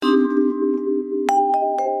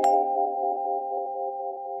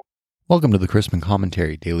Welcome to the Chrisman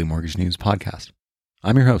Commentary Daily Mortgage News Podcast.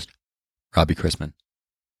 I'm your host, Robbie Chrisman.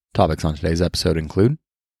 Topics on today's episode include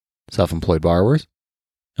self-employed borrowers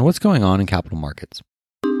and what's going on in capital markets.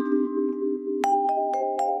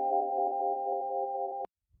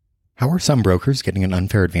 How are some brokers getting an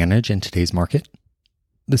unfair advantage in today's market?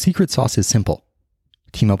 The secret sauce is simple.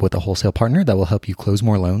 Team up with a wholesale partner that will help you close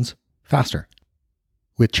more loans faster.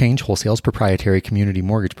 With Change Wholesale's proprietary community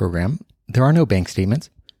mortgage program, there are no bank statements,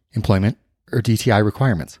 employment, or DTI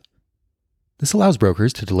requirements. This allows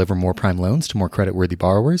brokers to deliver more prime loans to more creditworthy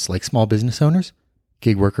borrowers like small business owners,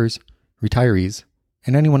 gig workers, retirees,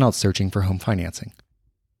 and anyone else searching for home financing.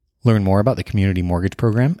 Learn more about the community mortgage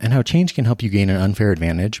program and how Change can help you gain an unfair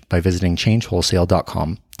advantage by visiting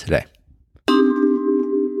changewholesale.com today.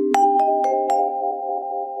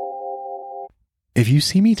 If you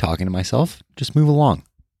see me talking to myself, just move along.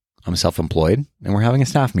 I'm self-employed and we're having a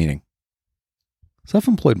staff meeting.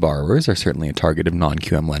 Self-employed borrowers are certainly a target of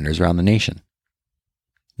non-QM lenders around the nation.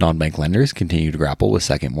 Non-bank lenders continue to grapple with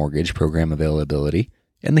second mortgage program availability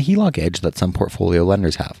and the HELOC edge that some portfolio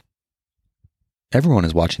lenders have. Everyone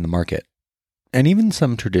is watching the market, and even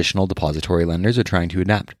some traditional depository lenders are trying to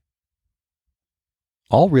adapt.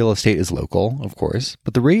 All real estate is local, of course,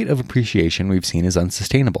 but the rate of appreciation we've seen is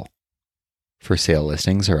unsustainable. For sale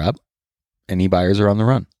listings are up, and e-buyers are on the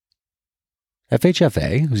run.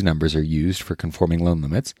 FHFA, whose numbers are used for conforming loan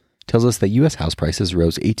limits, tells us that U.S. house prices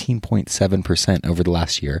rose 18.7% over the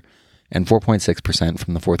last year and 4.6%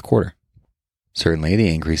 from the fourth quarter. Certainly,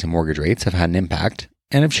 the increase in mortgage rates have had an impact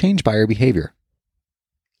and have changed buyer behavior.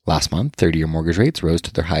 Last month, 30-year mortgage rates rose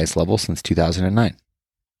to their highest level since 2009.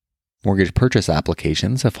 Mortgage purchase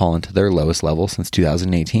applications have fallen to their lowest level since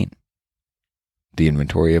 2018. The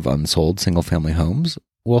inventory of unsold single-family homes,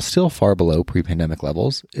 while still far below pre-pandemic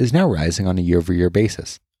levels, is now rising on a year-over-year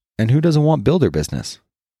basis. And who doesn't want builder business?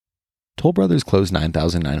 Toll Brothers closed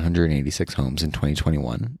 9,986 homes in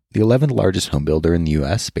 2021, the 11th largest home builder in the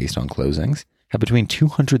U.S. based on closings, had between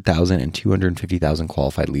 200,000 and 250,000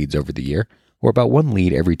 qualified leads over the year, or about one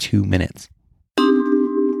lead every 2 minutes.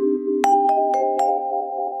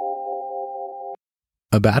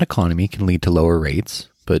 A bad economy can lead to lower rates,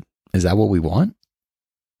 but is that what we want?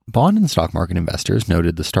 Bond and stock market investors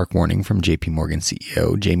noted the stark warning from JP Morgan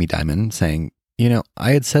CEO Jamie Dimon saying,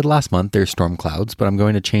 I had said last month there's storm clouds, but I'm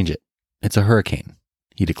going to change it. It's a hurricane,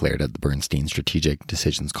 he declared at the Bernstein Strategic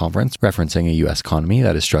Decisions Conference, referencing a U.S. economy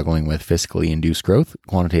that is struggling with fiscally induced growth,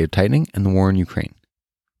 quantitative tightening, and the war in Ukraine.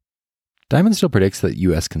 Dimon still predicts that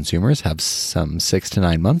U.S. consumers have some 6 to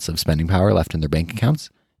 9 months of spending power left in their bank accounts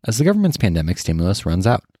as the government's pandemic stimulus runs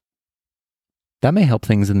out. That may help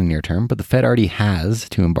things in the near term, but the Fed already has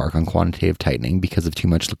to embark on quantitative tightening because of too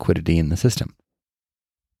much liquidity in the system.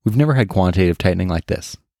 We've never had quantitative tightening like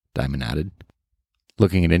this, Dimon added.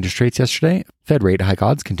 Looking at interest rates yesterday, Fed rate hike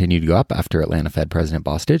odds continued to go up after Atlanta Fed President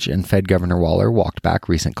Bostic and Fed Governor Waller walked back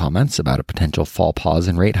recent comments about a potential fall pause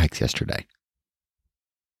in rate hikes yesterday.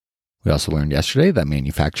 We also learned yesterday that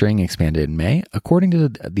manufacturing expanded in May, according to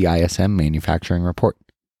the ISM manufacturing report.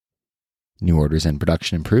 New orders and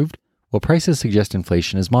production improved, while prices suggest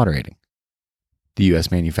inflation is moderating. The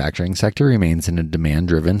U.S. manufacturing sector remains in a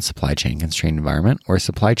demand-driven, supply chain constrained environment where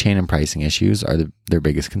supply chain and pricing issues are their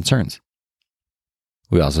biggest concerns.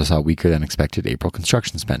 We also saw weaker than expected April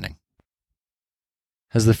construction spending.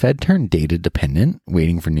 Has the Fed turned data dependent,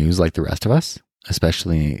 waiting for news like the rest of us,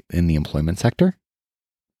 especially in the employment sector?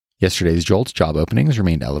 Yesterday's JOLTS job openings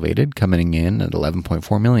remained elevated, coming in at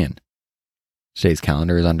 11.4 million. Today's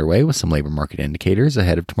calendar is underway with some labor market indicators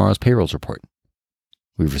ahead of tomorrow's payrolls report.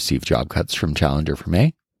 We've received job cuts from Challenger for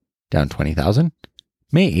May, down 20,000.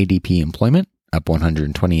 May ADP employment, up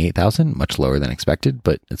 128,000, much lower than expected,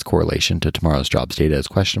 but its correlation to tomorrow's jobs data is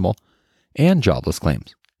questionable. And jobless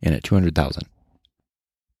claims, in at 200,000.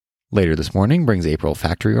 Later this morning brings April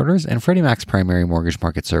factory orders and Freddie Mac's primary mortgage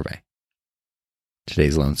market survey.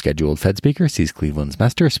 Today's loan scheduled Fed speaker sees Cleveland's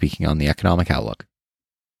Mester speaking on the economic outlook.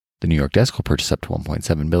 The New York desk will purchase up to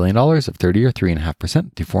 $1.7 billion of 30-year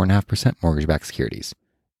 3.5% to 4.5% mortgage-backed securities.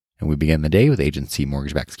 And we begin the day with agency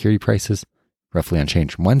mortgage-backed security prices roughly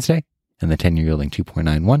unchanged from Wednesday, and the 10-year yielding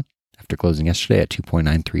 2.91 after closing yesterday at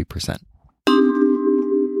 2.93%.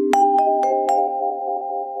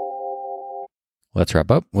 Let's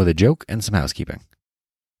wrap up with a joke and some housekeeping.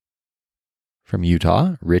 From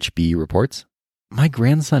Utah, Rich B. reports, "My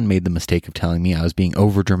grandson made the mistake of telling me I was being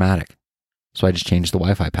overdramatic. So I just changed the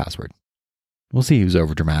Wi-Fi password. We'll see who's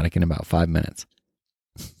overdramatic in about 5 minutes."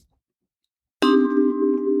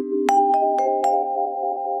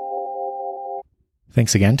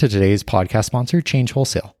 Thanks again to today's podcast sponsor, Change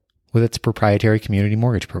Wholesale, with its proprietary community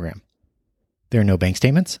mortgage program. There are no bank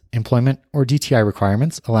statements, employment, or DTI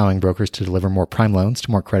requirements, allowing brokers to deliver more prime loans to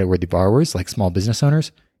more creditworthy borrowers like small business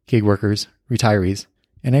owners, gig workers, retirees,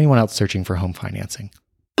 and anyone else searching for home financing.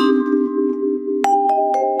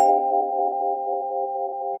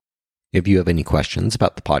 If you have any questions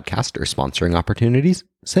about the podcast or sponsoring opportunities,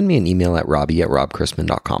 send me an email at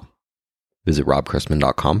robbie@robchrisman.com. Visit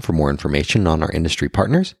robchrisman.com for more information on our industry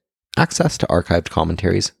partners, access to archived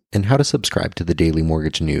commentaries, and how to subscribe to the daily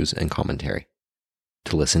mortgage news and commentary.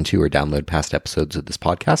 To listen to or download past episodes of this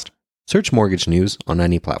podcast, search Mortgage News on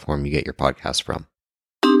any platform you get your podcasts from.